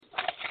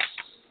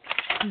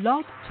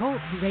Blog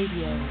Talk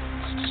Radio.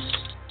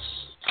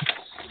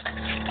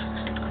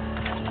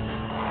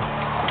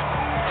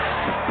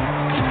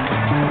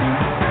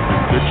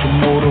 Get your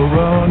motor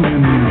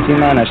running.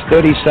 T-minus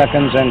 30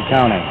 seconds and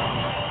counting.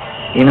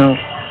 You know,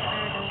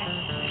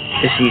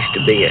 this used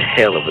to be a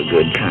hell of a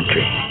good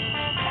country.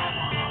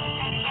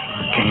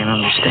 I can't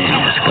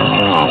understand what's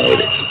going on with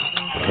it.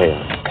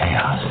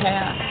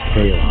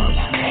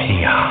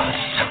 Chaos.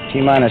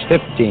 T-minus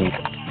 15.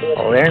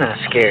 Oh, they're not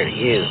scared of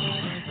you.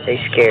 They're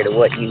scared of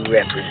what you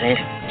represent.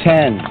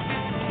 10,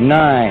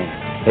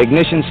 9,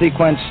 ignition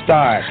sequence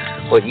start.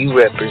 What you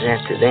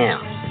represent to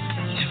them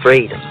is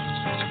freedom.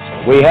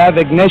 We have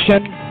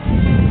ignition.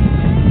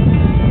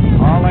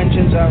 All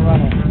engines are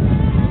running.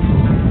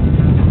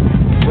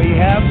 We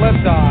have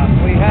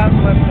liftoff. We have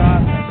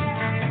liftoff.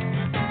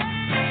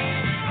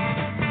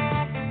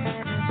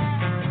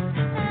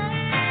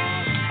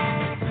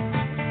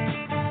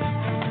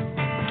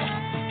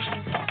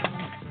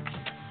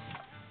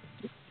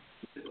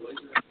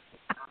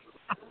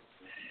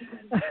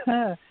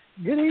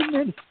 Good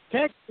evening,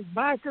 Texas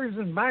bikers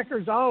and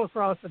bikers all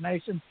across the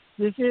nation.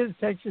 This is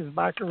Texas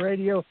Biker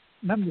Radio,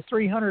 number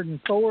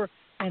 304,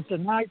 and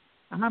tonight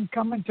I'm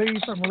coming to you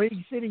from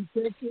League City,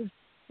 Texas,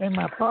 and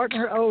my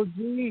partner, OG,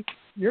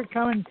 you're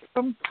coming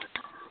from?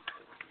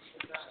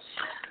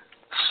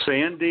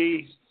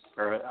 Sandy,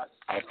 or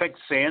I think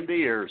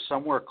Sandy, or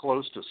somewhere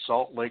close to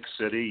Salt Lake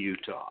City,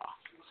 Utah.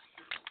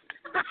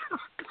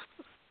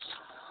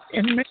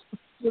 And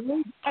the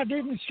reason I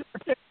didn't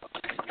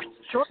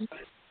short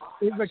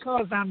is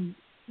because I'm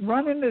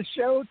running the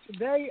show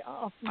today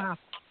off my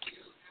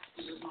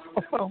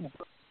phone.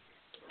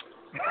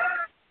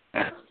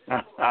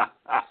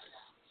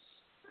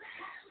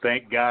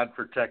 Thank God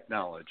for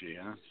technology,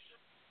 huh?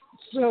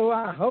 So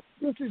I hope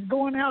this is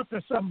going out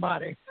to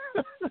somebody.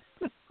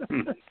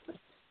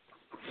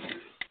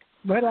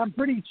 But I'm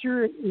pretty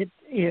sure it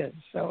is.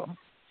 So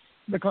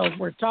because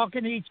we're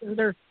talking to each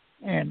other,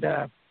 and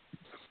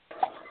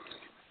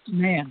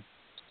man.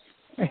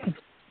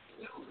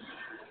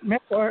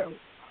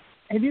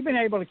 Have you been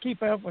able to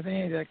keep up with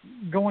any of the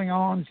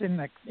going-ons in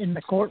the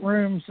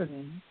courtrooms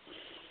and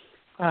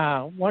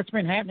what's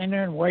been happening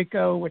there in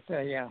Waco with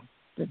the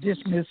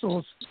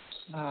dismissals?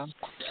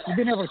 You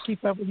been able to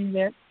keep up with any of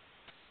that?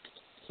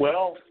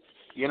 Well,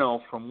 you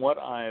know, from what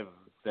I've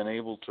been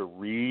able to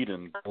read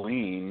and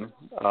glean,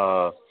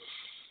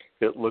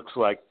 it looks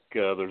like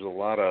there's a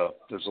lot of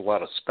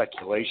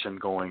speculation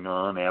going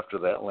on after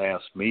that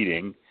last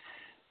meeting.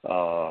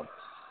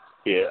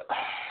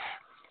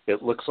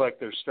 It looks like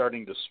they're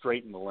starting to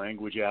straighten the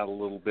language out a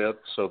little bit,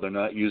 so they're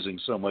not using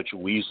so much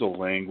weasel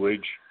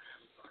language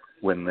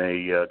when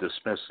they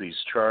dismiss these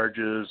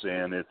charges,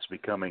 and it's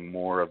becoming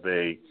more of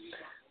a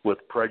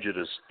with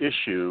prejudice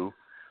issue.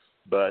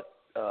 But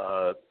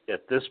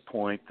at this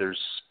point, there's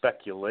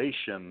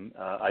speculation.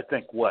 I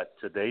think,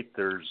 to date,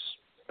 there's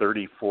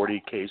 30,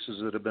 40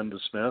 cases that have been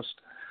dismissed.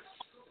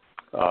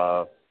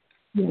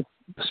 Yes.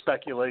 The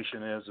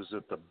speculation is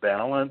that the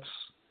balance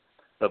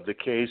of the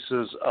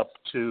cases up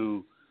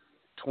to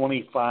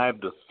 25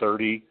 to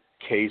 30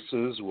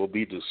 cases will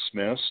be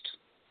dismissed.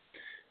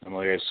 And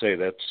like I say,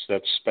 that's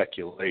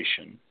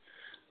speculation.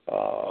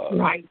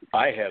 Right.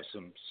 I have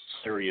some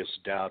serious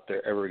doubt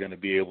they're ever going to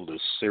be able to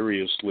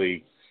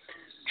seriously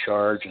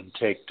charge and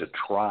take to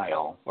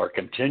trial, or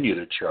continue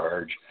to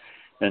charge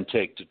and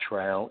take to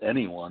trial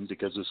anyone,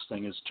 because this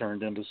thing has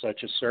turned into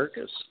such a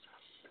circus.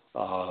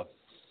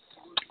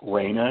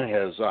 Raina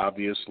has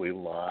obviously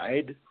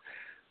lied.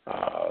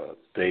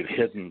 They've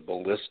hidden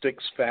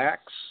ballistics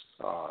facts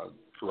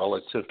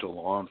relative to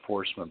law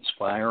enforcement's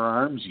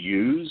firearms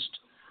used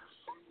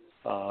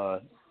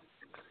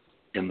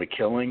in the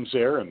killings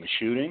there and the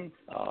shooting.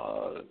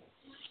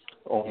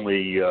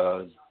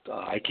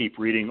 I keep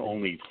reading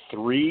only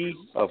 3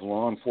 of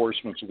law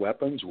enforcement's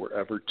weapons were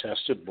ever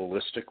tested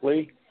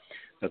ballistically.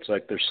 It's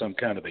like there's some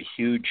kind of a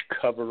huge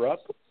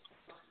cover-up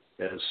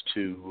as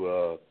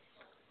to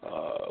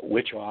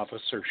which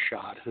officer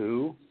shot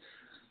who.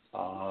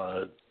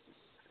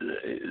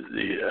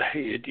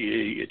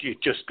 It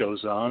just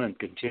goes on and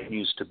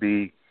continues to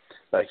be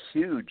a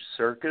huge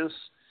circus.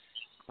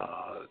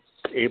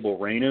 Abel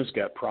Reyna's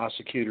got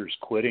prosecutors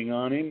quitting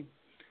on him.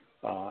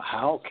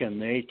 How can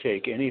they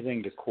take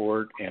anything to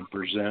court and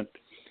present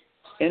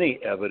any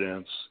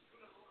evidence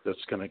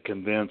that's going to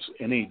convince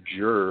any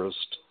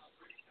jurist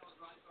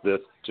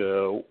that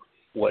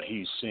what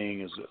he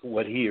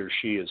or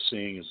she is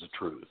seeing is the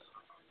truth?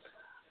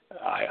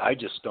 I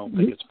just don't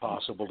think it's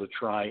possible to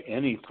try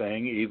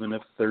anything, even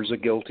if there's a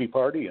guilty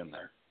party in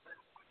there.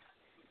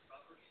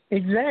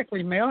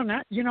 Exactly, Mel. And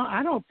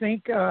I don't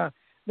think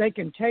they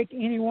can take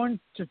anyone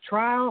to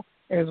trial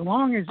as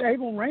long as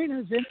Abel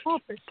Reyna's in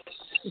office,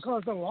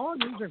 because the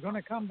lawyers are going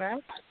to come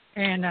back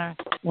and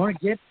want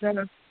to get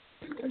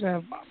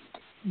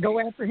go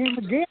after him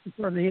again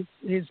for the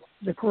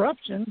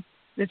corruption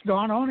that's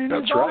gone on in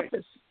his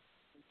office.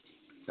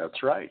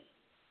 That's right.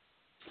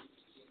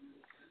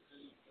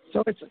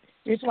 So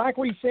it's like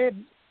we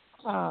said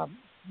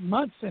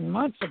months and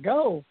months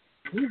ago.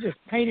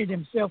 painted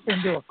himself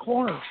into a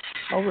corner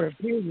over a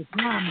period of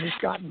time, and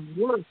it's gotten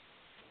worse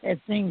as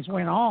things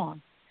went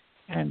on.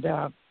 And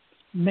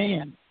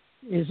man,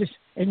 is this?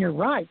 And you're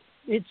right.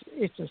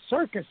 It's a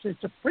circus.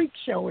 It's a freak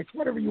show. It's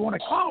whatever you want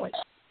to call it.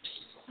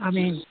 I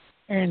mean,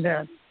 and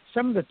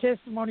some of the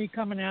testimony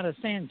coming out of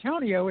San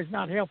Antonio is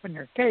not helping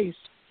their case.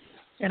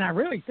 And I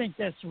really think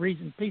that's the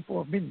reason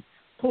people have been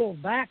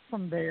pulled back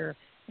from there.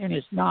 And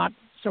it's not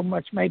so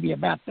much maybe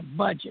about the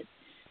budget.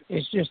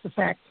 It's just the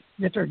fact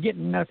that they're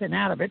getting nothing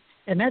out of it.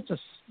 And that's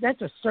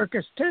a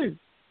circus too.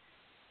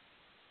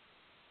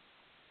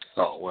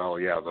 Oh, well,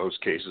 yeah, those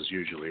cases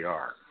usually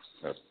are.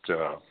 But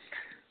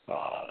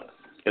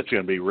it's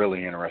going to be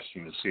really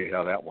interesting to see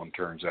how that one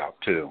turns out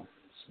too.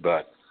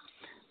 But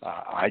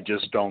I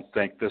just don't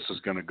think this is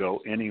going to go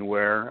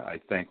anywhere. I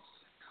think,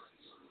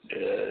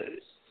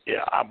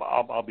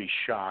 I'll be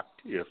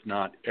shocked if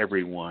not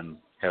everyone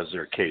has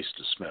their case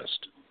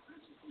dismissed.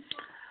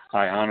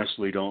 I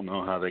honestly don't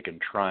know how they can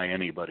try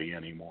anybody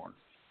anymore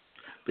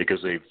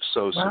because they've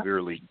so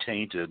severely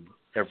tainted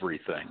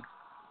everything.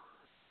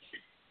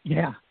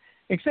 Yeah,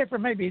 except for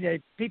maybe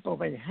the people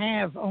they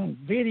have on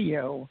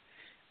video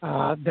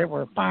that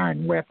were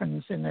firing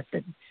weapons, and if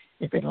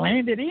it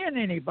landed in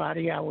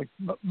anybody, I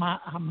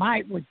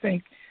might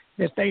think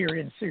that they are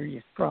in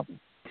serious trouble.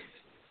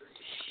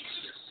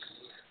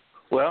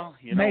 Well,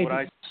 you know, maybe. What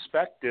I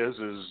suspect is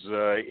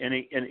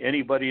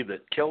anybody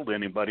that killed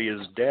anybody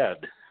is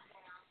dead.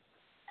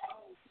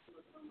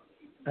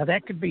 Now,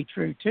 that could be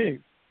true too,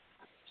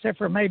 except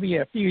for maybe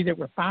a few that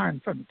were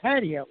firing from the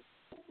patio.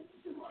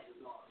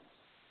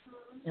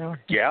 You know,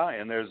 yeah,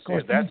 and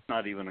that's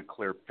not even a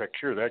clear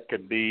picture. That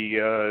could be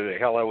I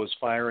was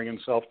firing in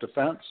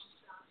self-defense.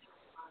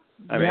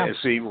 I mean,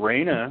 see,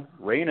 Reyna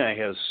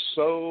has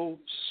so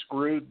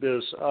screwed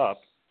this up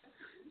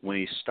when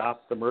he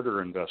stopped the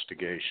murder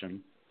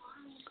investigation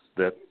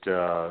that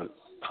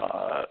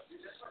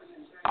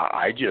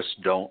I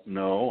just don't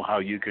know how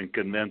you can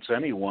convince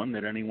anyone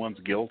that anyone's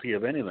guilty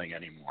of anything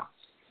anymore.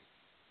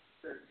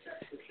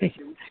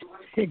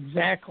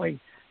 Exactly.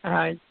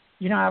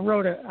 You know, I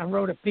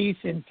wrote a piece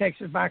in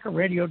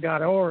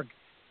TexasBikerRadio.org.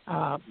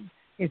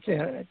 It's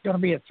going to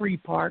be a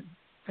 3-part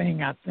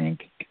thing, I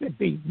think. Could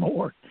be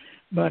more,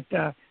 but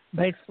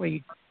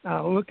basically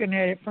looking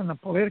at it from the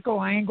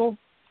political angle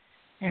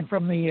and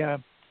from the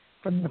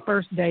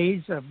first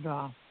days of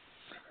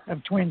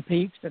Twin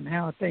Peaks and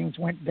how things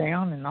went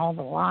down and all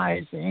the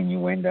lies, the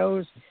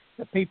innuendos,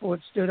 the people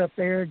that stood up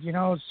there. You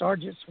know,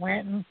 Sergeant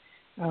Swanton,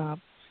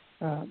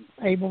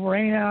 Abel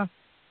Reyna,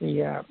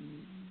 the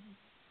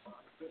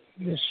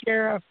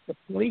sheriff, the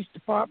police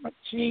department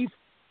chief.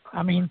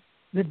 I mean,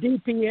 the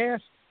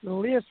DPS. The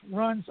list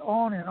runs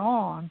on and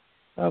on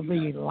of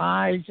the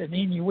lies and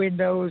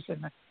innuendos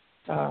and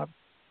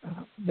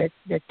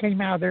that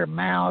came out of their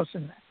mouths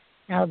and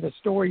out of the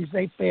stories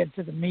they fed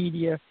to the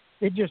media.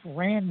 They just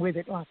ran with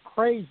it like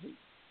crazy.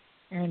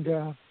 And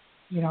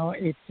you know,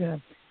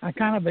 I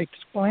kind of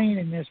explain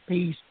in this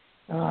piece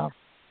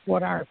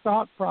what our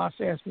thought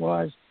process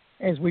was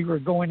as we were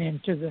going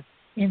into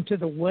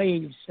the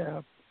waves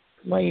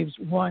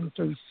 1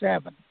 through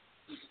 7,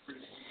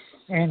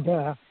 and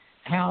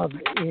how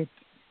it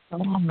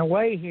along the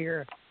way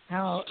here,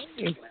 how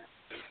it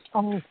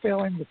all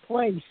fell into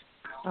place.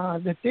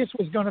 That this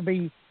was going to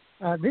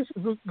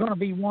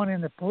be one in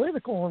the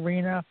political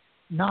arena,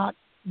 not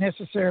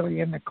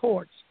necessarily in the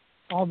courts.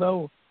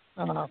 Although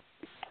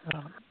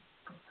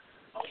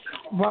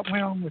what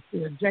went on with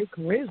the Jake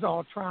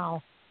Rizal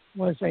trial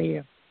was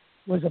a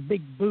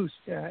big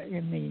boost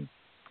in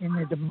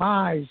the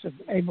demise of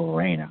Abel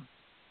Reyna,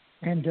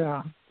 and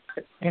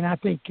I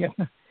think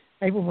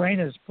Abel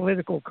Reyna's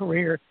political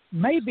career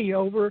may be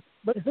over,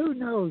 but who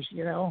knows?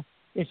 You know,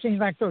 it seems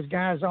like those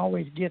guys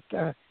always get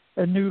a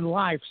new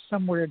life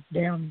somewhere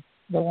down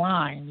the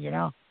line. You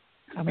know,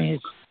 I mean,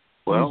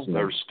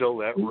 there's still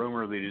that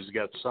rumor that he's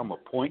got some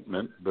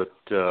appointment, but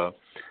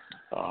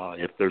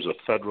if there's a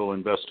federal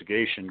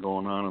investigation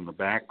going on in the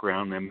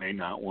background, they may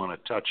not want to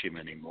touch him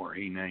anymore.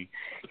 He may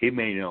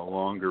no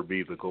longer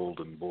be the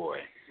golden boy.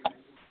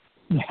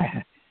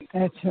 Yeah,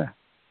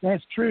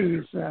 that's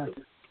true.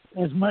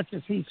 As much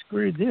as he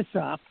screwed this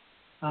up,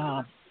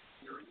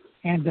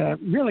 and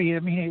really, I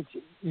mean,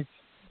 it's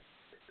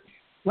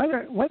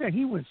whether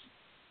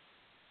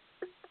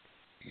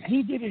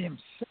he did it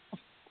himself,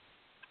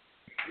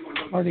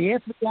 or the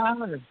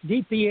FBI or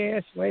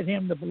DPS led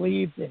him to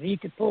believe that he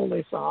could pull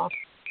this off.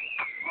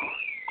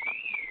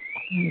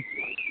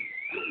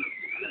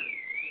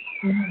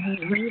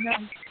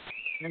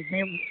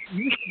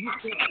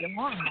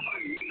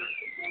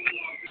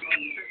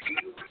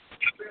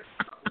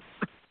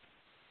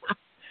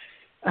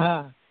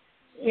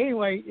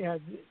 Anyway,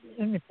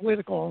 in the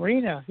political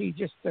arena, he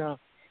just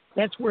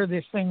that's where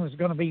this thing was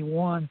going to be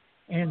won,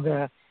 and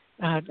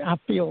I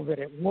feel that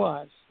it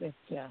was. That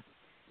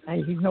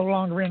he's no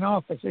longer in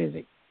office, is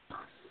he?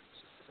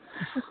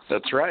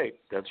 That's right.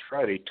 That's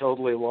right. He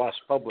totally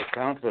lost public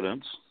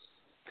confidence,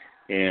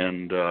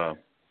 and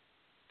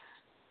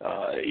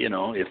you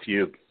know, if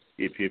you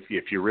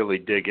really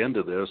dig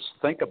into this,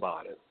 think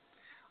about it.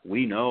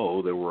 we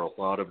know there were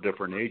a lot of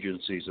different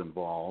agencies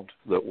involved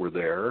that were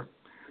there.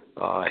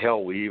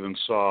 Hell, we even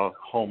saw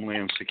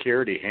Homeland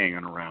Security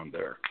hanging around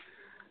there.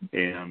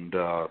 And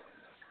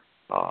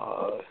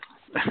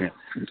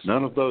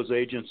none of those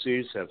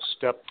agencies have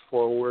stepped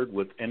forward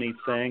with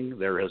anything.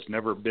 There has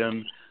never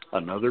been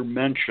another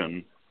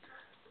mention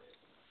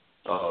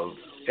of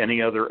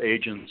any other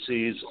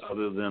agencies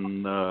other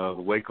than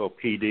Waco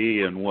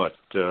PD and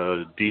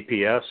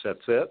DPS.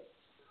 That's it.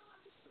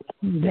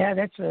 Yeah,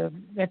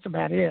 that's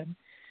about it.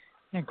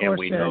 And, of course,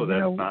 we know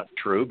that's not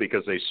true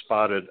because they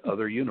spotted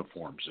other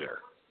uniforms there.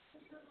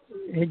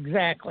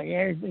 Exactly.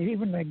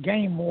 Even the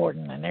game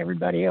warden and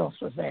everybody else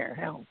was there.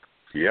 Hell,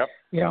 yep.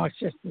 It's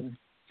just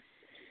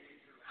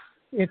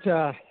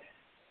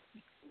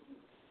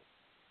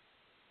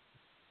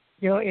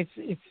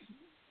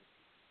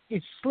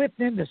it's slipped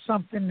into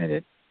something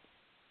that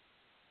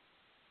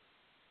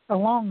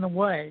along the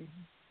way,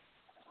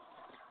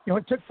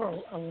 it took for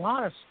a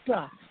lot of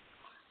stuff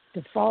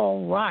to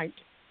fall right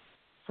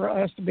for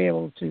us to be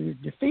able to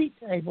defeat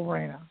Abel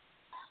Reyna.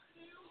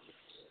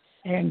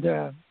 And,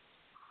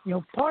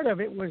 part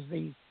of it was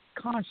the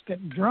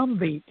constant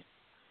drumbeat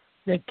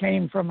that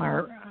came from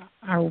our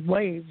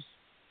waves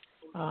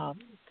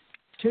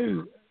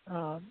to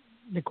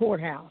the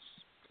courthouse.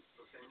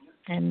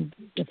 And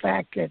the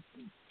fact that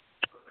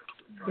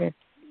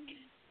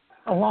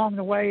along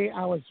the way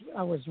I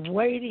was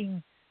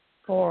waiting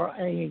for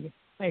a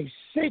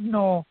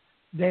signal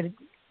that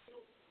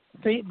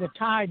the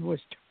tide was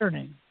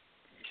turning,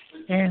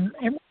 and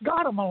we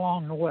got them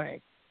along the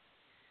way.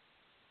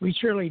 We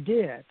surely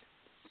did.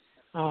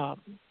 I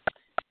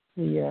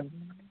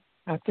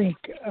think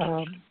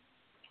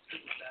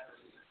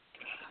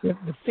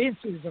the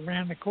fences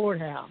around the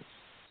courthouse,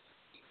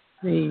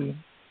 the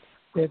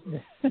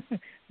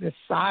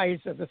size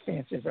of the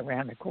fences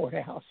around the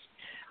courthouse.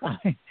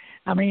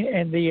 I mean,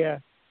 and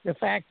the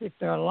fact that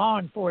the law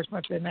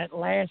enforcement in that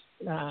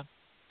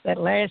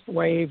last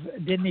wave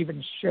didn't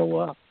even show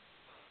up.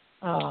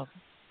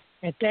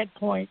 At that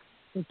point,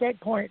 we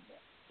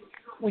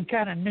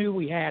kind of knew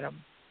we had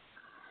them.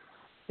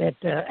 That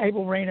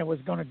Abel Reyna was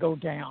going to go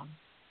down.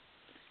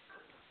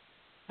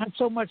 Not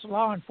so much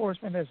law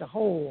enforcement as a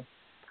whole,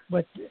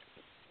 but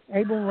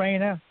Abel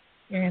Reyna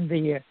and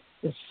the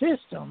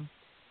system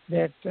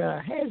that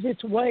has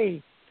its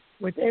way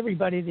with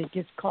everybody that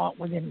gets caught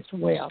within its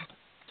web.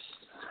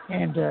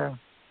 And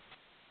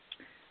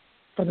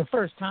for the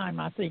first time,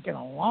 I think in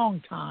a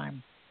long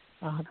time,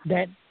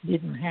 that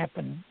didn't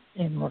happen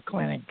in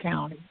McLennan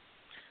County.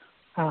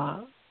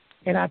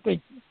 And I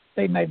think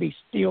they may be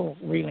still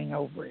reeling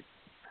over it.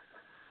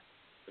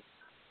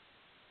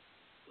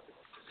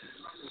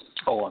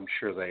 Oh, I'm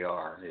sure they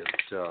are.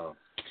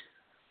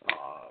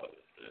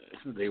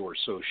 They were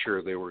so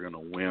sure they were going to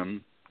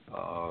win.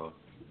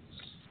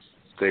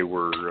 They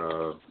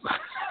were.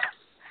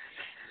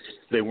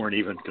 They weren't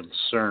even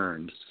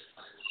concerned.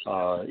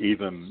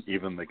 Even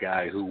the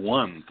guy who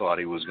won thought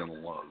he was going to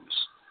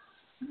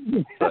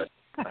lose. But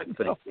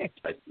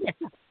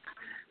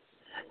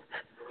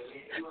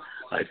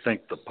I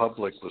think the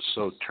public was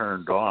so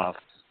turned off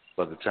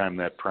by the time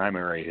that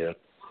primary hit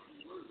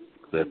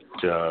that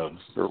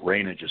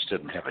Reyna just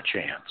didn't have a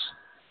chance.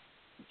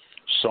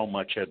 So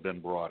much had been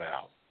brought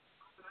out.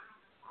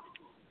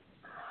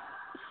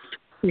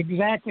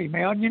 Exactly,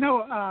 Mel. And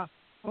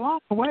along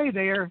the way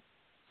there,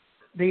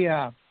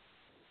 it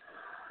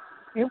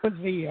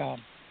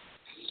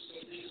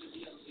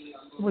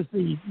was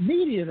the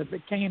media that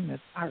became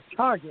our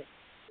target.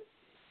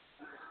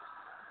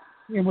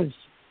 It was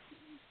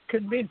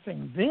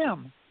convincing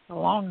them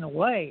along the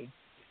way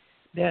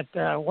that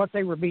what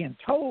they were being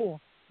told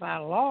by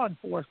law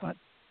enforcement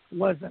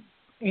wasn't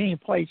any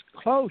place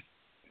close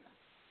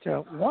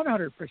to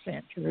 100%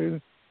 true,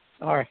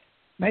 or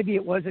maybe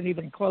it wasn't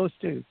even close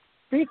to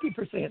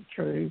 50%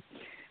 true,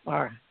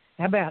 or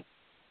how about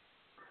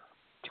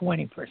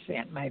 20%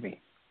 maybe?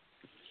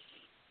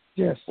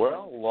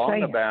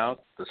 About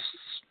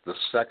the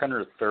second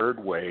or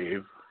third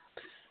wave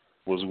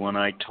was when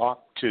I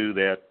talked to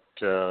that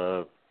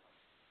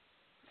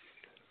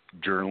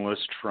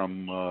journalist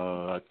from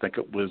I think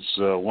it was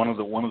one of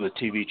the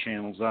TV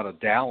channels out of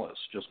Dallas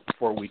just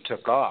before we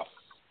took off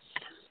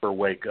for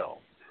Waco,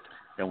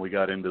 and we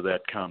got into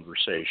that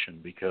conversation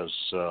because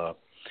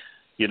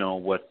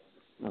what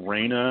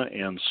Reyna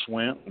and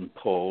Swanton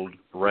pulled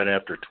right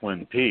after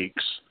Twin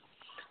Peaks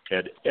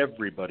had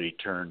everybody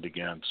turned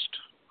against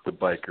the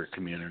biker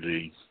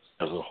community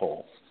as a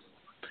whole.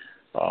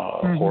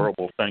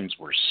 Horrible things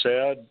were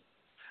said,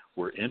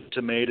 were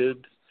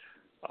intimated,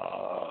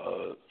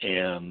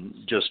 and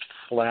just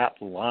flat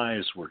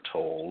lies were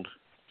told.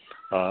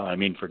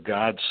 For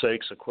God's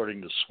sakes,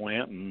 according to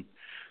Swanton,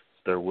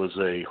 there was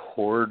a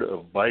horde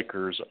of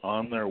bikers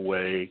on their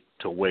way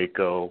to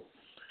Waco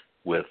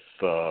with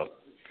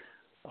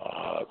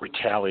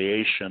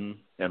retaliation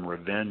and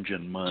revenge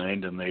in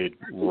mind, and they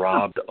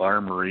robbed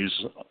armories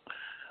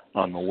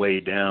on the way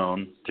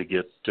down to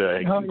get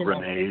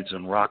grenades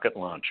and rocket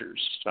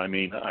launchers. I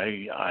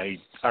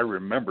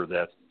remember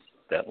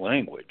that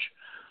language.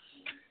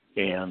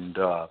 And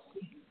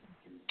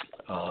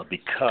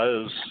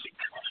because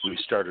we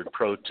started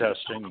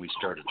protesting, we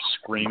started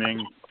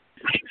screaming,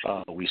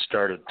 we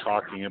started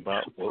talking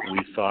about what we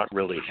thought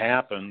really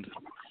happened,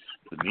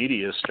 the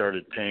media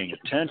started paying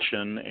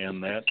attention,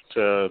 and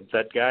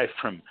that guy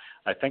from,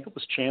 I think it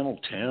was Channel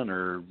 10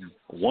 or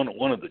one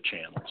of the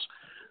channels,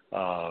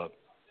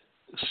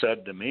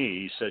 said to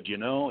me, he said,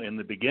 in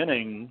the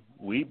beginning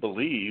we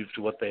believed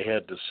what they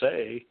had to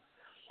say,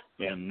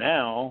 and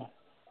now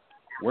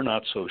we're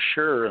not so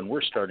sure, and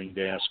we're starting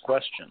to ask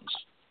questions.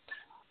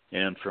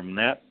 And from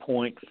that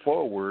point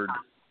forward,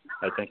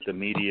 I think the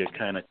media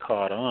kind of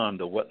caught on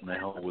to what in the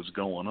hell was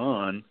going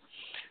on,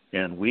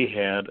 and we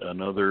had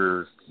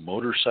another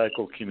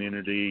motorcycle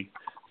community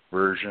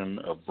version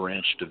of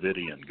Branch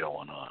Davidian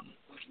going on.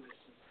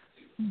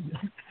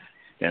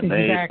 And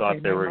they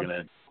thought they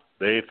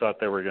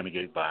were going to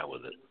get by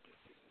with it.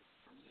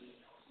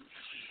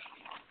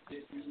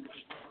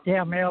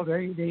 Yeah, Mel,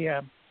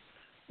 the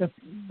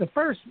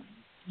first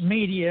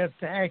media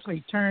to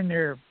actually turn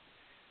the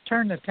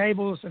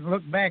tables and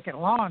look back at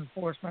law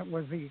enforcement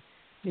was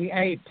the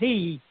AP,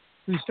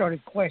 who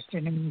started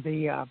questioning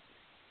the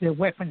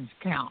weapons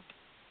count.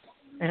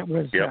 And it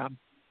was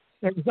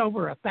there was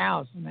over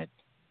 1,000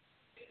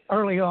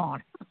 early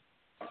on.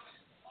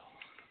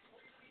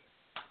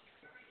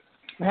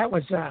 That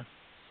was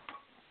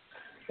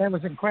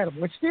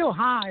incredible. It's still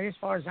high as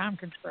far as I'm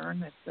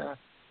concerned.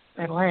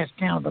 That last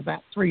count of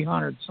about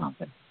 300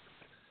 something.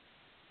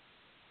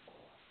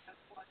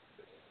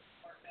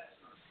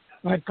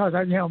 Because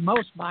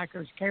most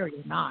bikers carry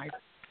a knife.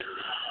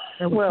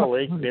 Well,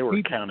 they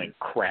were counting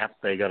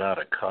crap they got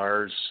out of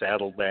cars,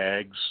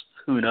 saddlebags.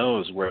 Who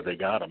knows where they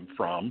got them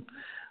from?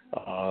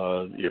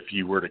 If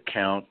you were to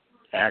count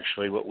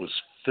actually what was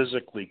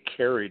physically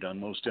carried on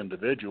most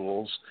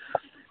individuals,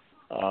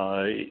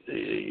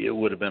 it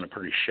would have been a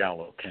pretty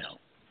shallow count.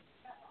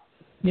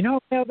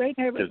 Well, they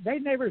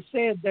never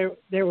said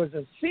there was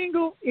a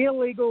single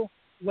illegal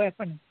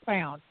weapon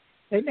found.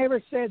 They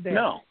never said that.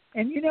 No.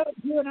 And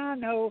you and I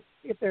know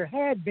if there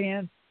had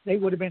been, they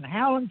would have been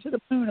howling to the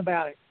moon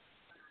about it.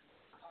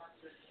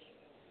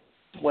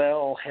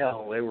 Well,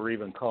 hell, they were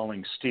even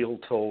calling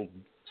steel-toed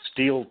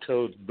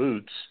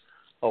boots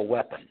a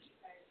weapon.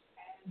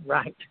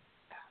 Right.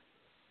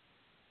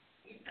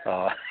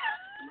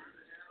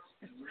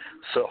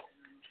 So,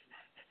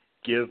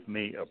 give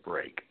me a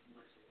break.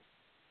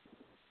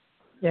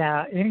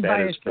 Yeah,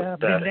 anybody's been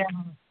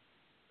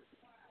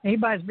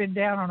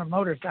down on a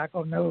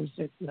motorcycle knows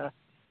that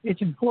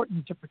it's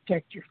important to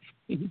protect your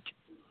feet.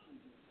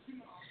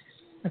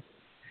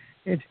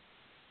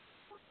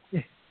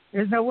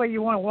 There's no way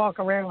you want to walk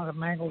around with a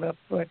mangled up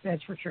foot,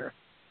 that's for sure.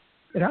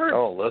 It hurts.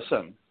 Oh,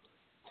 listen.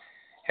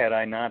 Had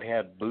I not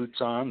had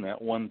boots on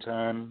that one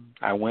time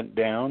I went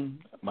down,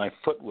 my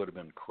foot would have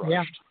been crushed.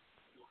 Yeah.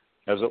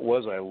 As it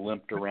was, I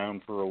limped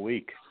around for a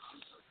week.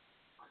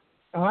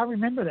 Oh, I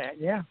remember that,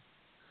 yeah.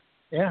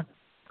 Yeah.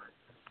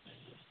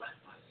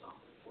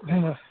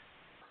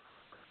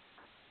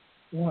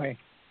 Boy.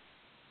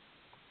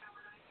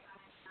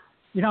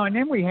 And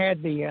then we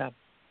had the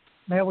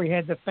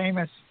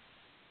famous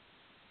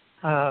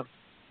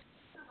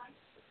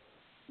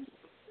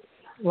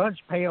lunch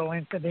pail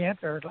incident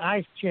or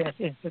ice chest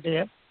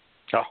incident.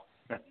 Oh.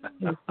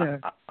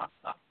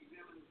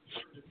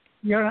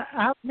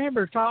 I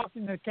remember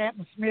talking to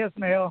Captain Smith,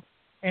 Mel,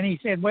 and he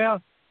said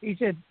when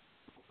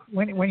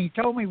he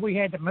told me we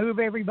had to move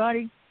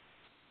everybody,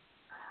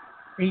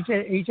 he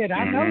said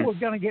I know we're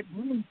going to get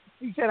blamed.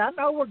 He said I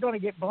know we're going to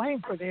get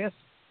blamed for this,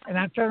 and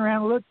I turned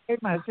around and looked at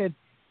him. I said,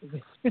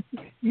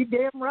 "You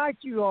damn right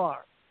you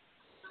are.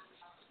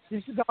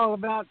 This is all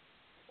about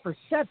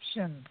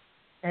perception,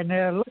 and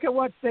look at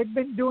what they've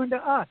been doing to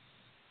us."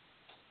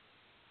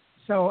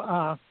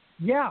 So,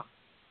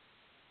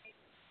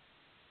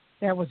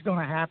 that was going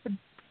to happen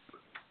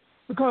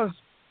because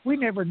we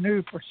never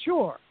knew for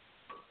sure.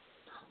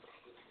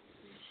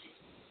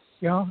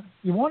 You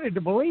wanted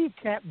to believe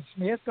Captain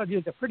Smith because he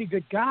was a pretty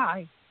good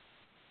guy,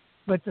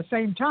 but at the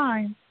same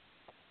time,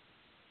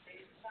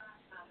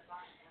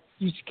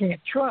 you just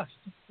can't trust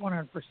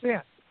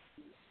 100%.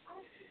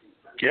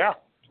 Yeah.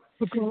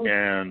 Because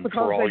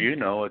for all you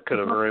know, it could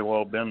have very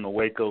well been the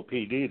Waco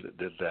PD that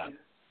did that.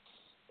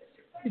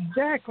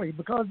 Exactly,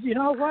 because you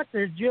know what?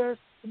 There's just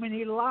so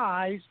many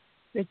lies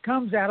that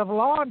comes out of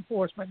law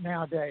enforcement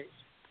nowadays.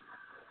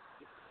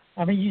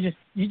 I mean,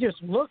 you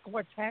just look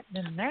what's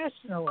happening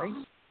nationally,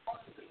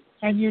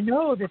 and you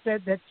know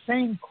that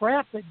same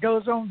crap that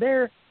goes on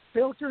there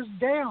filters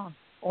down,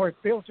 or it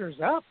filters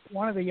up,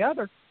 one or the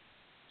other,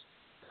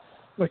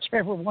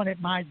 whichever one it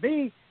might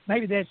be.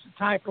 Maybe that's the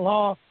type of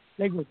law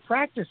they were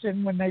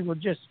practicing when they were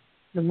just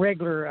the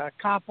regular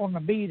cop on the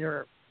beat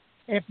or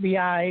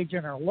FBI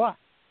agent or what.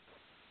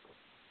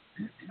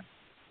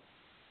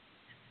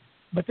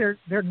 But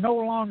they're no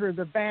longer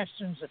the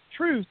bastions of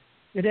truth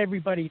that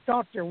everybody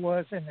thought there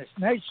was in this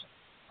nation.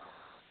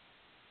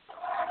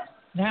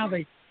 Now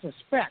they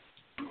suspect.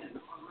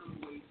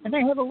 And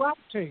they have a right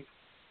to.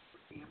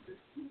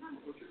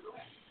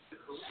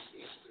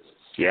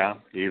 Yeah,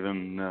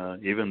 even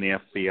the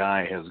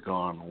FBI has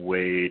gone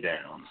way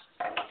down.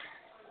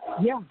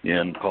 Yeah.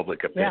 In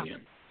public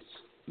opinion.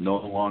 No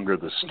longer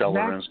the stellar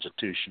Exactly.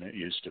 institution it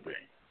used to be.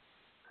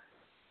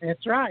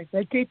 That's right.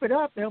 They keep it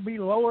up, they'll be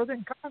lower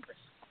than Congress.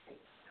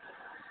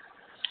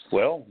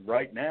 Well,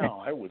 right now,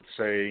 I would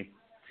say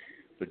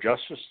the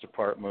Justice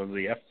Department of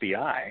the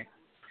FBI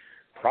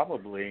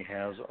probably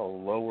has a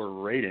lower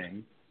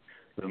rating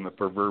than the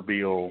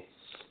proverbial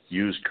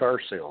used car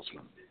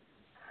salesman.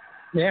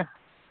 Yeah.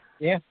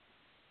 Yes,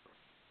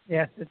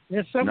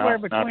 it's somewhere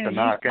Not between to a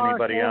knock used car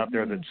anybody out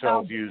there salesman that and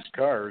sells cowboy. used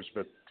cars,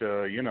 but,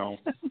 you know.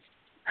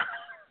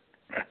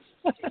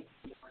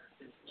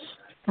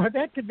 Well,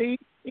 that could be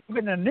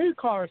even a new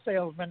car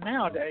salesman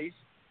nowadays.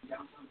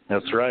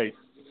 That's right.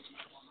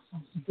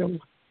 The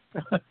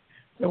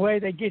way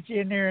they get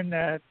you in there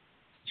and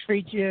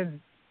treat you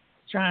and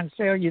try and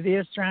sell you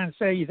this, try and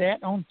sell you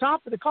that, on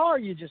top of the car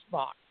you just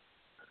bought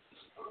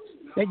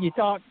that you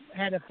thought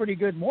had a pretty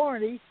good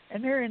warranty,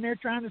 and they're in there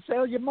trying to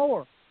sell you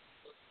more.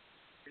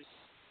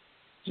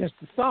 Just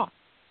a thought.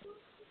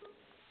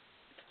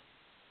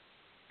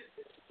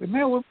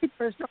 Remember when we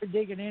first started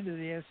digging into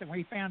this and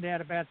we found out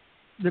about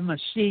the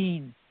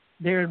machine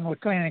there in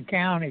McLennan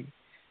County,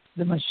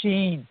 the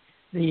machine,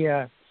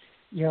 that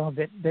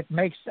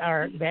makes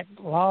that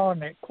law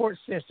and that court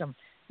system,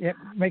 that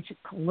makes it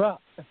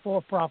corrupt, the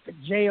for-profit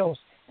jails,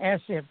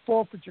 asset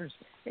forfeitures,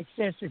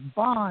 excessive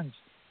bonds,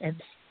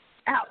 and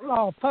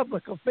outlaw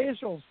public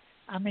officials.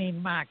 I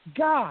mean, my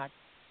God.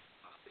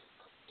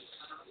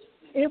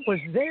 It was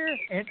there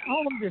and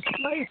on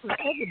display for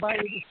everybody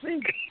to see.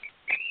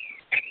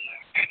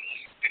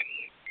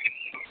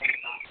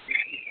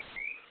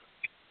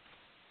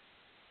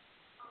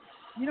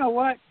 You know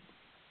what?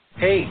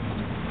 Hey,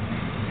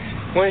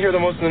 want to hear the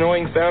most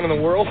annoying sound in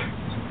the world?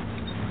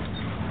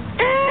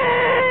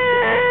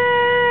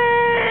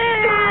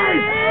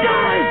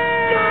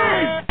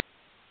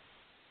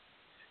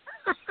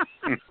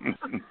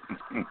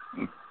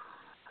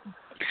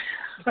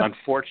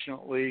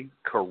 Unfortunately,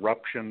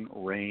 corruption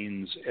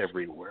reigns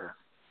everywhere.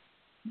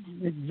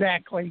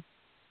 Exactly.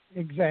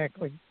 Mel,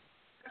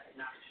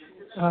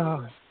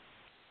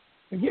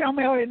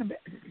 in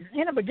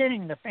the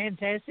beginning, the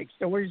fantastic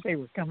stories they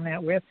were coming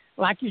out with,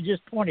 like you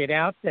just pointed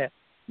out, that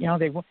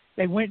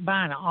they went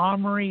by an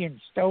armory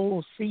and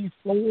stole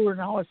C4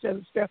 and all this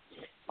other stuff.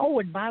 Oh,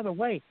 and by the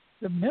way,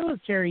 the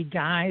military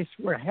guys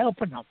were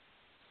helping them.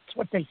 That's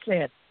what they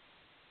said.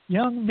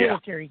 Young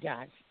military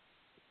guys.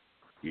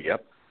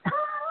 Yep.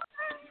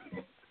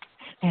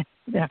 And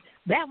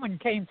that one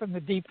came from the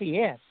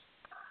DPS.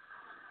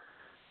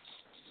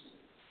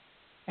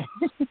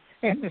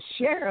 And the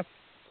sheriff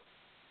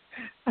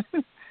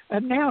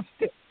announced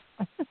it.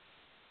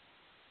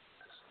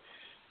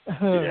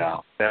 Yeah,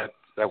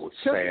 that was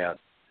sad.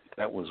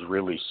 That was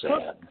really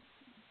sad.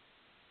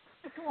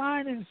 Took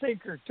line and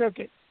sinker, took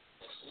it,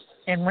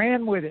 and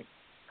ran with it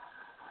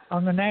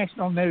on the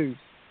national news.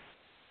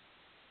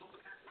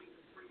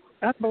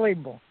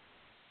 Unbelievable.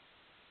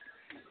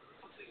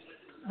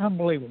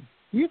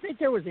 Do you think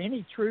there was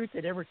any truth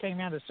that ever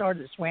came out of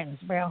Sergeant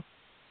Swanton's mouth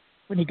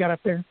when he got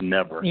up there?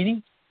 Never.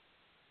 Any?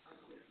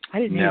 I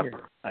didn't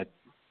Never. either.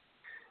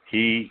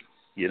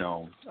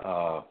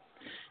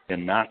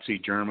 In Nazi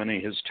Germany,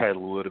 his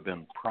title would have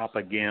been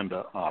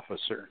propaganda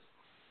officer.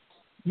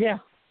 Yeah.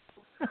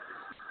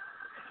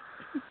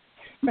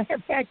 Matter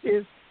of fact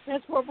is,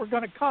 that's what we're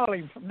going to call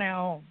him from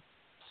now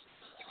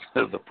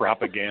The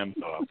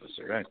propaganda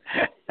officer, right?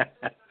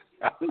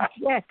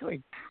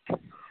 Exactly.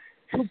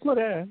 We'll put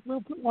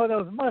one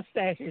of those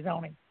mustaches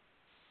on him.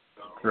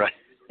 Right.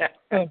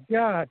 Oh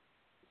God.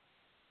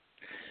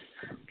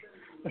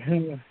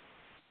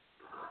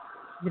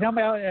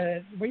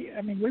 Mel,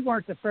 we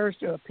weren't the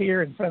first to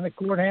appear in front of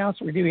the courthouse.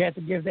 We do have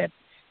to give that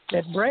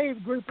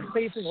brave group of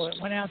people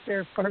that went out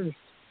there first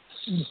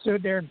and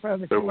stood there in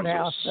front of the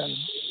courthouse. Was a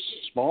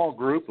small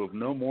group of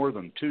no more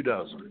than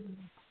 24.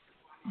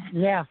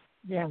 Yeah.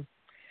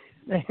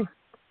 They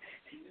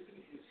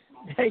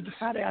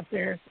got out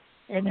there,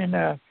 and then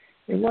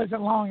it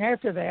wasn't long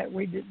after that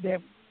we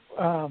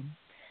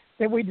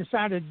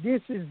decided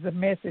this is the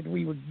method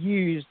we would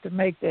use to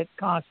make that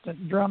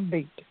constant drum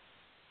beat.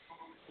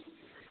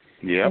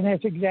 Yeah. And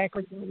that's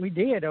exactly what we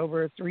did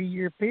over a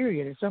 3-year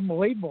period. It's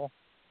unbelievable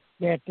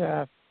that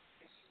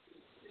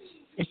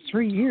it's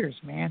 3 years,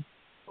 man.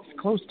 It's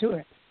close to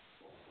it.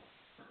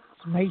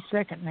 It's May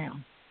 2nd now.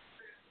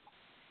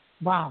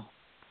 Wow.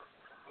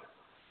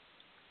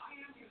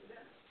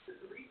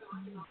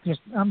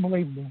 Just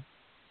unbelievable.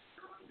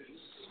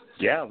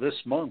 Yeah, this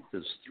month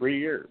is 3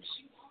 years.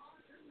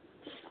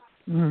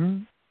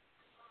 Mm-hmm.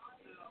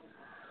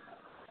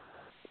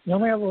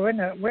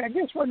 I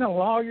guess when the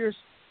lawyers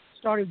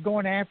started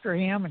going after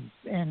him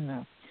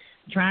and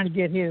trying to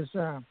get his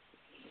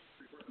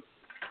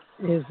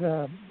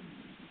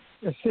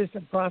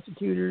assistant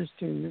prosecutors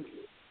to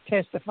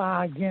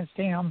testify against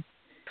him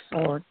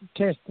or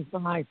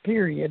testify,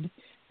 period,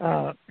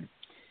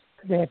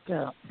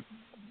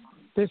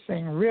 this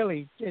thing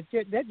really,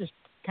 that just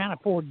kind of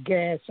poured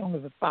gas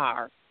onto the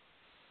fire.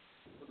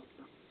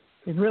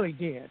 It really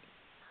did.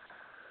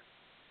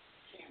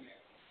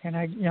 And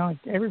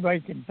everybody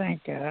can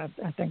thank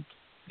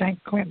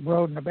Clint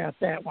Broden about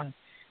that one,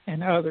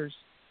 and others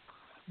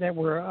that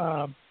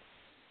were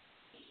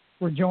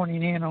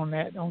joining in on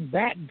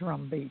that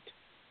drum beat.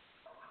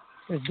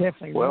 It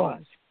definitely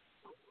was.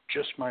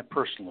 Just my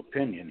personal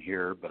opinion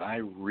here, but I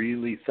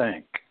really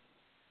think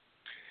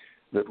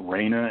that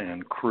Raina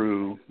and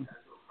crew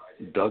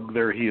dug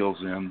their heels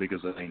in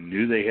because they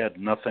knew they had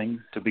nothing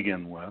to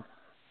begin with.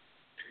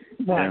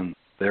 Right. And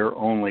their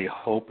only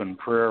hope and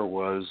prayer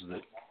was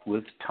that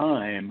with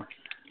time,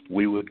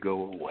 we would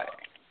go away.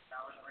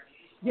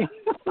 Yeah.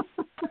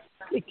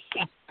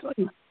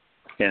 Exactly.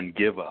 And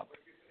give up.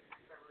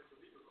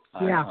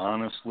 Yeah. I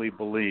honestly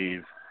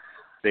believe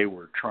they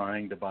were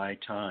trying to buy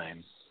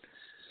time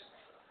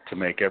to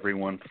make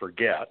everyone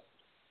forget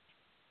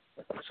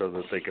so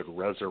that they could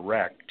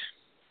resurrect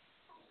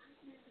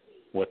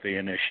what they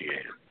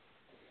initiated.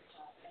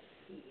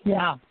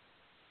 Yeah.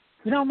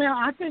 Mel,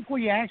 I think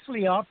we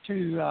actually ought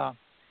to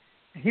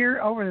here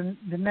over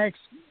the next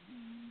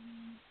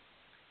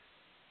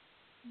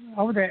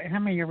how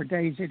many ever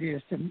days it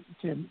is to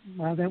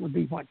that would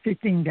be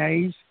 15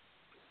 days,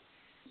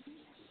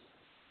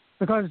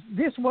 because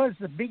this was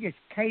the biggest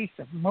case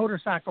of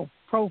motorcycle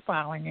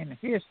profiling in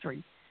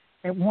history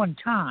at one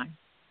time.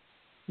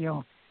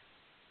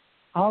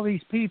 All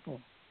these people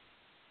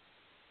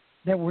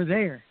that were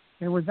there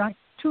was like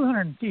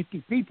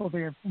 250 people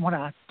there from what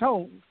I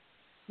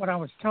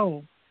was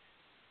told.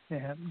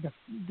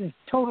 The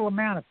total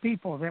amount of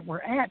people that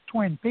were at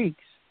Twin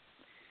Peaks.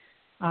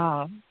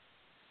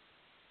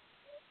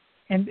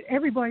 And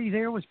everybody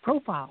there was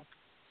profiled.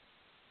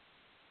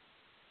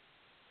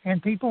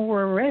 And people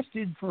were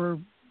arrested for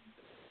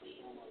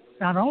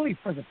not only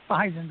for the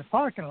fight in the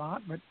parking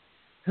lot, but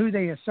who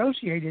they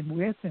associated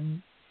with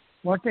and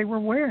what they were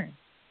wearing.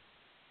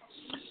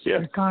 Yeah.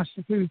 The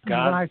Constitution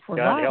right for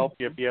God life. help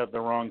you if you have the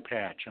wrong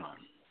patch on.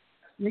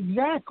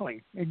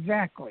 Exactly.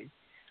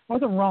 Or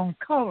the wrong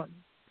color.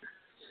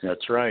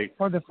 That's right.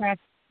 Or the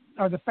fact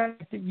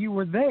that you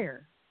were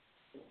there.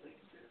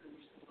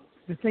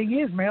 The thing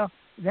is, Mel,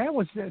 that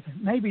was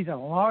maybe the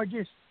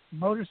largest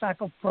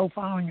motorcycle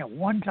profiling at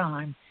one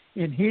time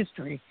in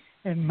history,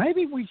 and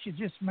maybe we should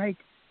just make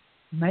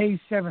May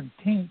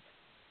 17th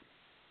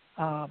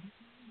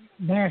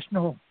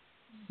National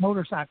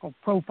Motorcycle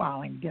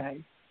Profiling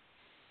Day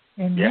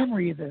in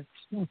memory of the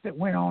stuff that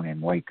went on in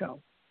Waco.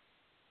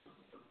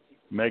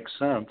 Makes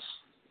sense.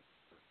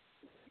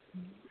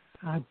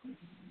 I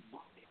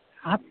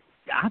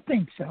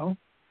think so.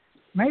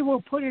 Maybe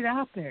we'll put it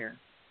out there.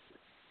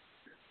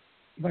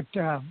 But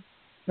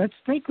let's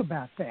think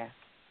about that.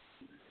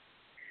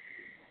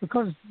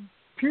 Because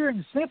pure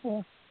and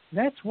simple,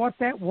 that's what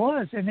that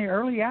was in the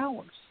early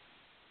hours.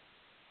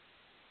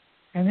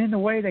 And then the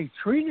way they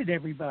treated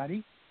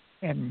everybody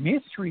and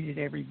mistreated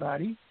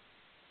everybody,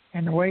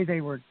 and the way they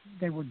were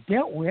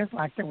dealt with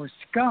like they were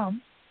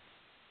scum.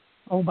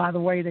 Oh, by the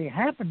way, they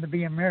happened to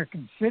be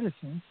American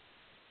citizens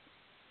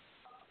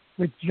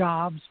with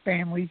jobs,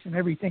 families, and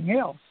everything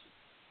else.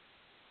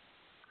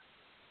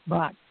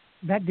 But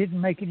that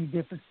didn't make any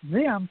difference to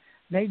them.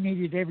 They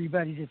needed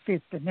everybody to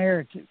fit the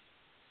narrative.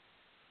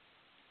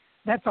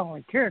 That's all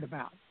they cared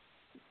about.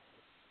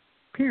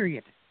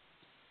 Period.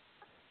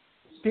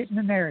 Fitting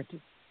the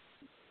narrative.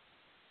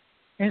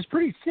 And it's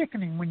pretty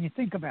sickening when you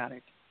think about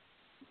it.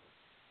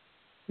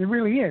 It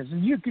really is.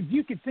 And you could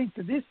think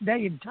to this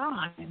day and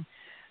time,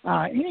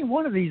 any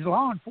one of these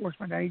law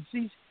enforcement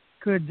agencies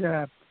could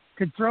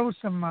throw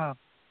some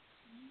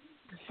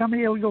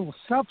illegal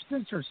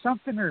substance or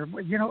something, or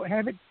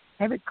have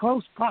it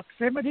close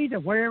proximity to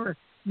wherever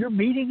you're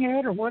meeting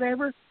at or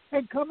whatever,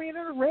 and come in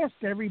and arrest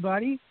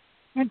everybody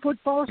and put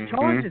false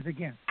charges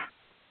against them.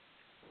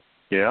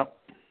 Yeah.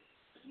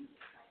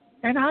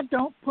 And I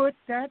don't put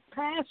that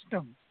past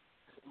them.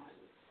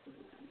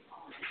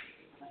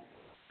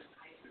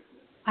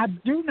 I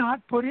do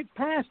not put it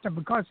past them,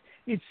 because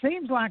it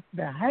seems like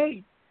the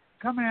hate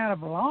coming out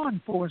of law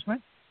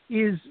enforcement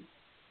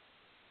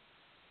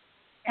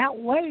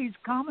outweighs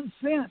common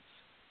sense.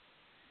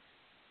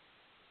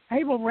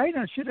 Abel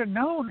Reyna should have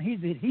known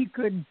that he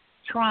couldn't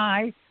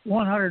try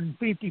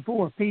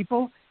 154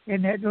 people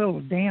in that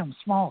little damn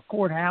small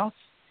courthouse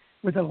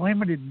with a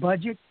limited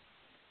budget.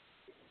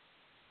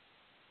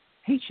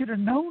 He should have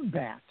known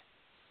that.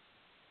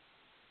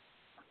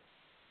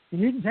 It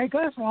didn't take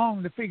us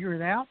long to figure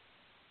it out.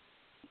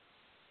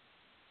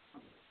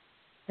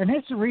 And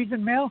that's the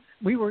reason, Mel,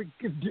 we were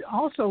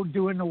also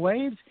doing the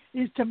waves,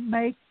 is to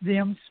make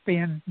them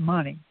spend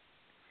money.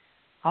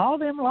 All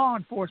them law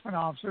enforcement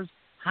officers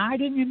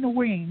hiding in the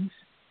wings,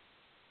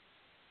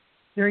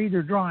 they're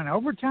either drawing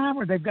overtime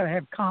or they've got to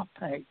have comp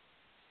pay.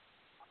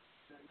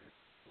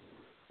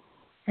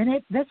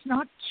 And that's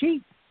not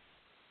cheap.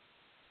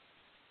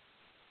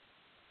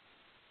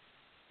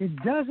 It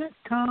doesn't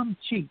come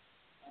cheap.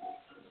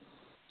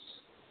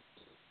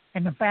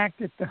 And the fact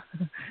that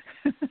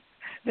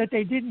that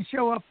they didn't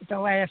show up at the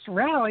last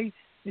rally,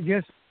 it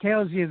just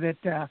tells you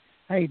that,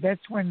 hey,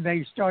 that's when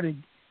they started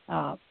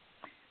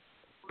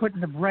putting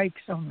the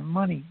brakes on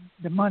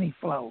the money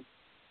flow.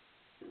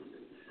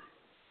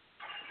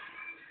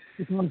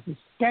 Because the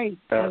state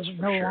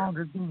doesn't no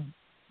longer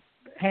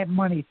have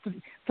money,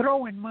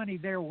 throwing money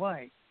their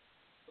way.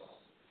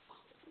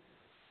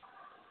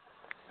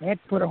 That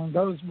put on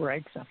those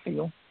brakes, I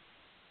feel.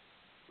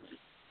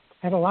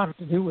 Had a lot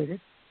to do with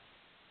it.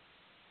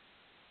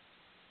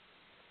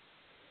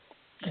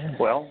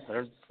 Well,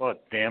 there's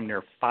damn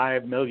near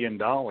 $5 million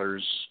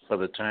by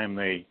the time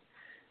they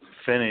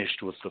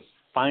finished with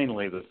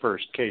finally the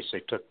first case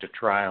they took to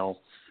trial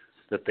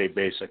that they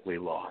basically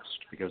lost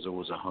because it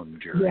was a hung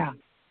jury. Yeah.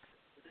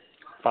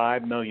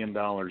 $5 million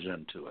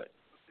into it.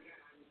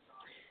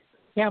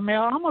 Yeah,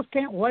 Mel, I almost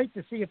can't wait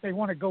to see if they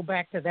want to go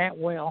back to that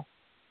well.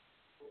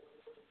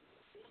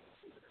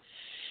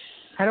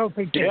 I don't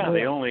think they will.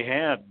 They only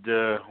had,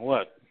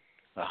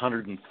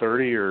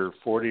 130 or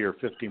 40 or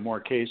 50 more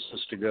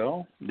cases to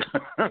go?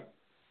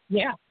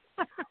 Yeah.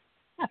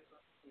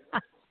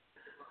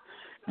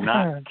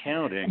 Not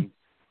counting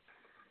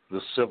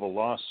the civil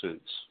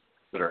lawsuits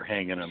that are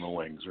hanging in the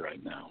wings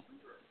right now.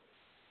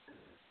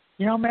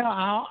 You know, Mel,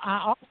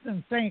 I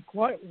often think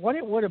what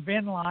it would have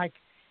been like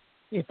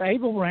if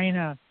Abel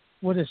Reyna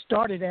would have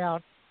started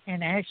out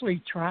and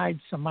actually tried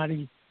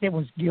somebody that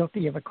was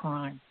guilty of a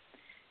crime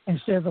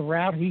instead of the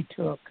route he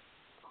took,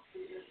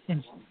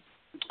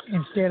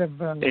 instead of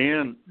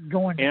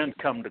going and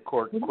come to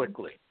court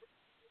quickly.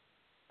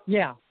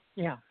 Yeah.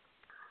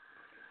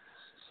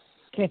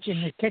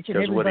 Catching what he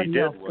everybody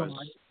did else was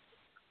going.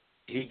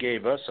 He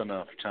gave us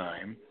enough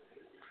time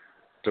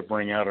to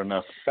bring out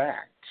enough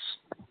facts.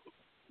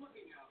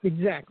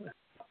 Exactly.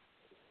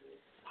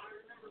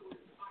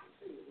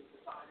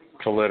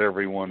 To let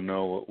everyone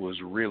know what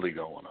was really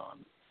going on.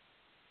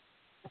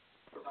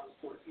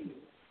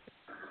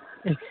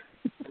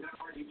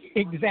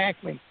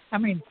 Exactly.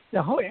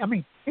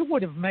 It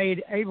would have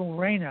made Abel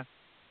Reyna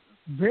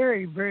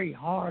very, very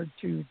hard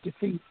to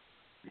defeat.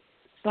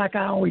 It's like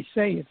I always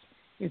say,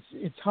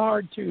 it's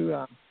hard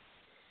to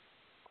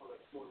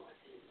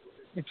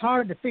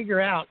figure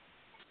out.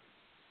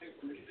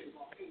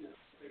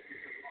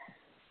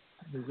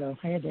 I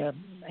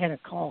had a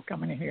call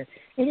coming in here.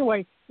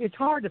 Anyway, it's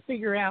hard to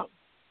figure out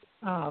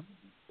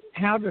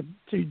how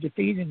to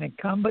defeat an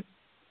incumbent,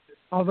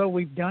 although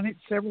we've done it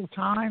several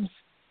times.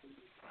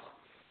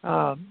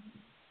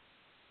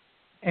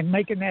 And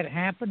making that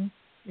happen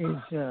is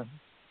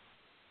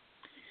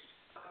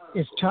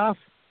tough.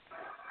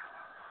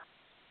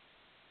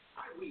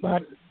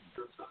 But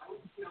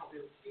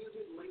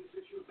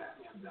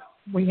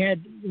we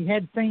had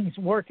things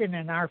working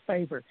in our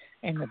favor,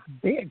 and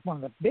one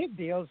of the big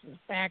deals is the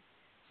fact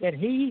that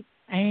he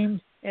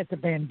aimed at the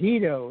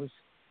banditos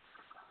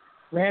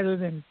rather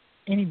than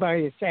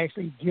anybody that's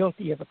actually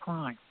guilty of a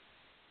crime.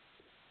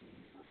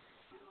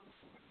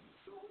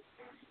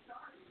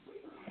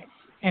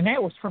 And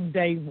that was from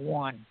day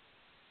one.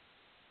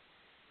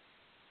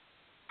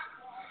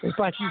 Just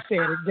like you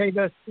said,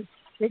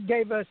 it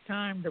gave us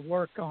time to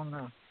work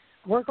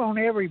on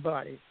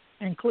everybody,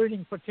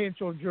 including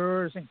potential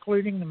jurors,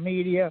 including the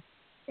media,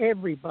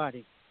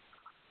 everybody,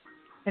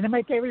 and to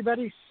make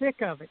everybody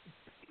sick of it,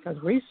 because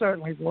we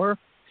certainly were,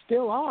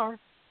 still are,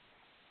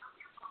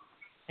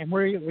 and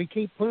we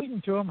keep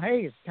pleading to them,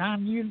 hey, it's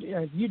time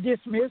you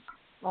dismiss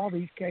all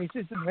these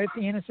cases and let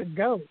the innocent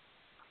go,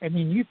 and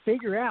then you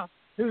figure out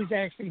who's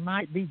actually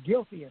might be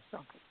guilty of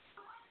something.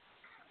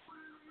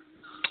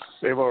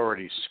 They've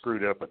already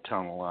screwed up a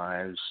ton of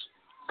lives,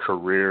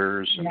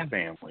 careers, and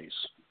families.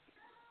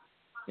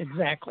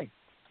 Exactly.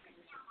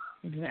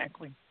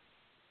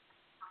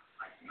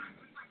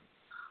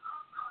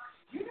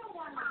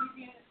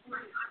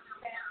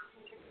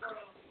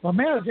 Well,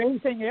 Mel, is there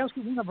anything else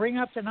you want to bring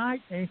up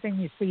tonight? Anything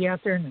you see out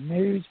there in the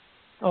news?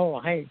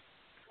 Oh, hey.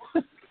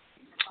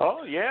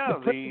 Oh, yeah.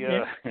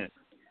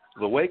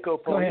 The Waco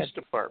Police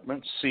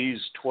Department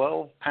seized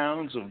 12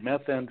 pounds of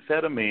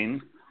methamphetamine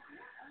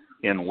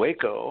in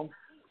Waco,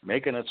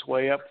 making its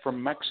way up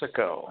from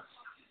Mexico.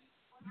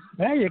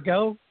 There you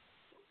go.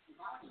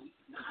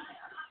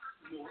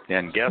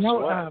 And guess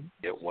what?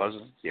 It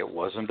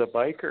wasn't a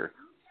biker.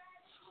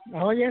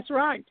 Oh, that's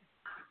right.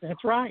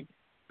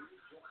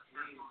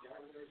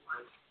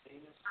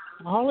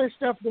 All this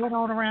stuff going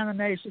on around the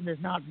nation is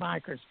not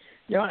bikers.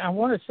 You know, I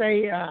want to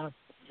say,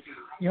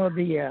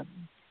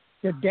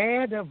 the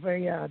dad of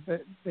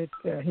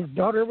his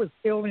daughter was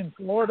killed in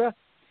Florida,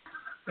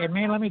 and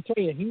man, let me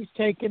tell you, he's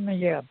taken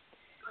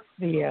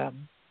the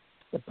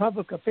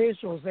public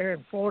officials there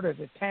in Florida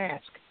to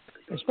task,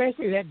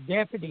 especially that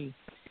deputy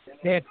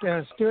that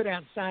stood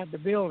outside the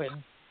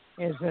building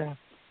as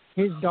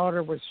his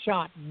daughter was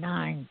shot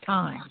 9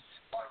 times.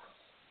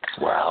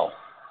 Wow.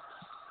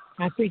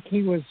 I think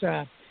he was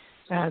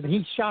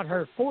he shot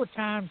her 4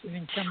 times and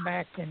then come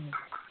back and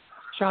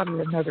shot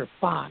her another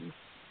 5.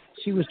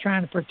 She was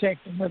trying to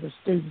protect another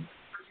student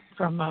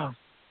from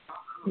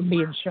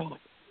being shot.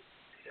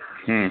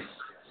 And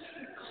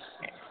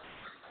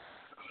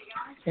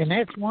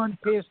that's one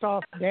pissed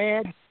off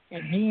dad,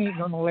 and he ain't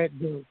going to let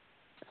go.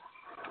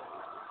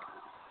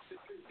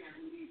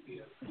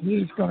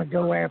 he's going to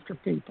go after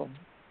people,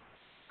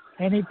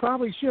 and he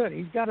probably should.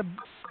 He's got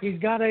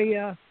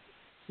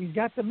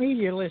the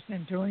media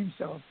listening to him,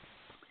 so,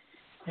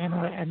 and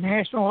a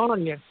national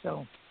audience.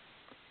 So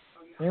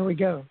there we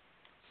go.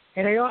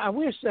 And I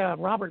wish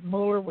Robert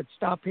Mueller would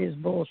stop his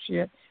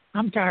bullshit.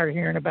 I'm tired of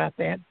hearing about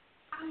that,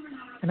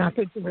 and I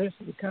think the rest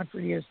of the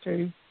country is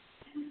too.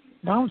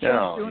 Donald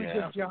Trump's doing a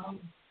good job.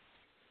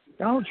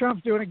 Donald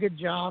Trump's doing a good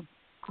job.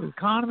 The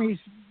economy's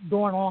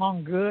going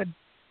along good.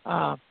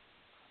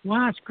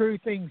 Why screw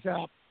things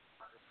up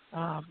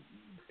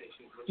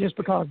just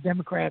because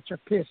Democrats are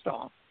pissed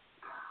off?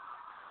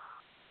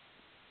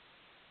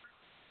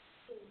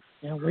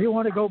 We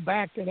want to go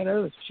back to that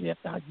other shit,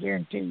 I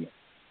guarantee you.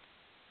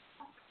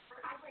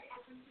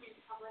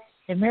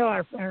 And Mel,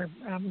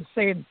 I'm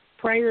saying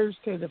prayers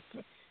to the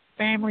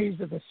families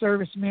of the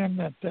servicemen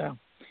that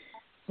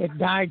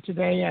died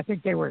today. I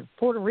think they were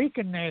Puerto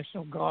Rican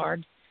National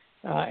Guard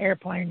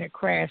airplane that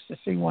crashed, the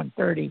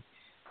C-130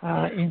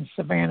 in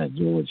Savannah,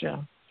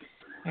 Georgia.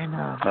 And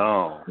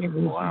it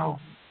was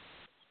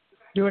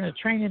doing a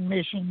training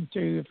mission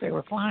if they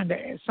were flying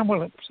to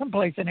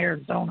someplace in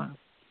Arizona.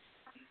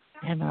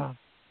 And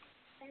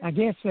I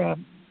guess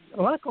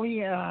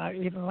luckily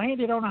it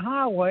landed on a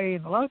highway,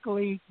 and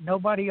luckily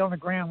nobody on the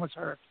ground was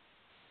hurt.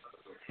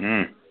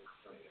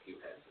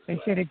 They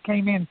said it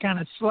came in kind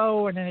of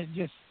slow, and then it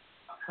just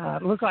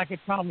looked like it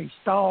probably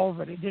stalled,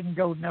 but it didn't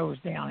go nose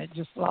down. It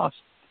just lost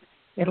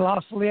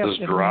lift.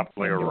 Just dropped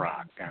like a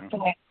rock.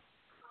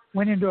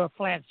 Went into a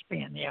flat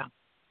spin, yeah.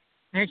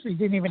 Actually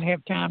didn't even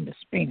have time to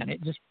spin.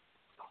 It just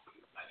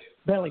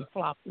belly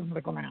flopped into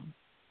the ground.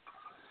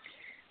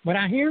 But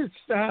I hear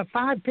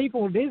 5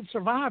 people did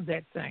survive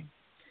that thing,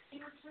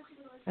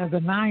 of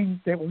the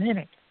 9 that were in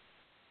it.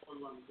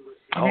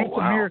 And that's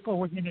a miracle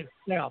within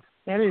itself.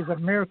 That is a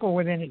miracle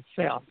within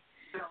itself,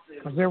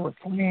 because there were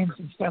flames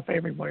and stuff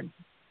everywhere.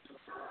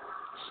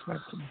 But,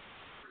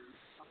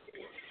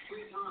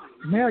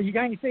 Mel, you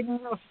got anything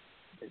else?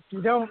 If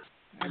you don't,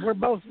 we're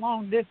both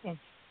long distance.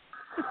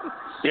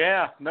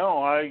 Yeah, no,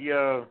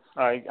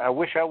 I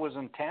wish I was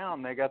in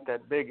town. They got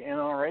that big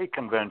NRA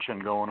convention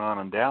going on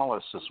in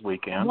Dallas this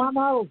weekend. I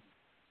know.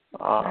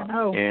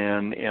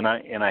 And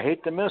I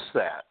hate to miss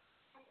that.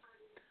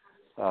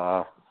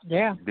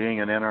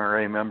 Being an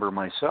NRA member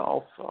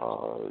myself,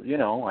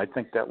 I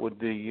think that would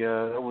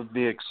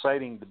be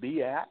exciting to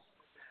be at.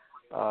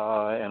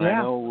 I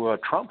know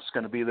Trump's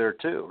going to be there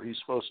too. He's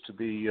supposed to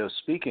be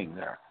speaking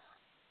there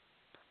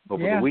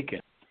over the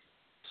weekend.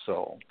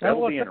 So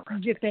that'll be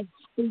interesting.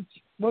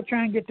 We'll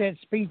try and get that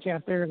speech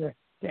out there to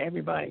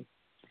everybody.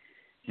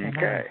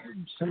 Okay.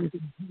 So we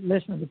can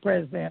listen to the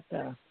president.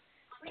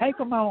 Take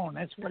them on.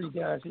 That's what he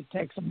does. He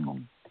takes them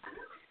on.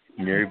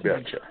 You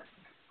betcha.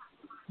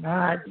 All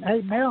right.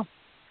 Hey, Mel,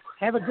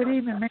 have a good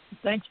evening, man.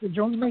 Thanks for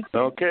joining me.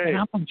 Okay.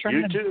 And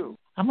you too.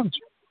 I'm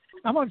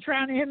gonna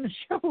try and end the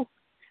show.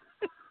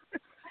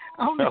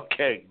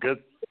 Okay.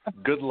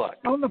 Good luck.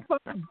 On the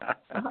phone.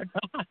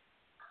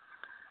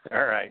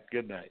 All right.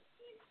 Good night.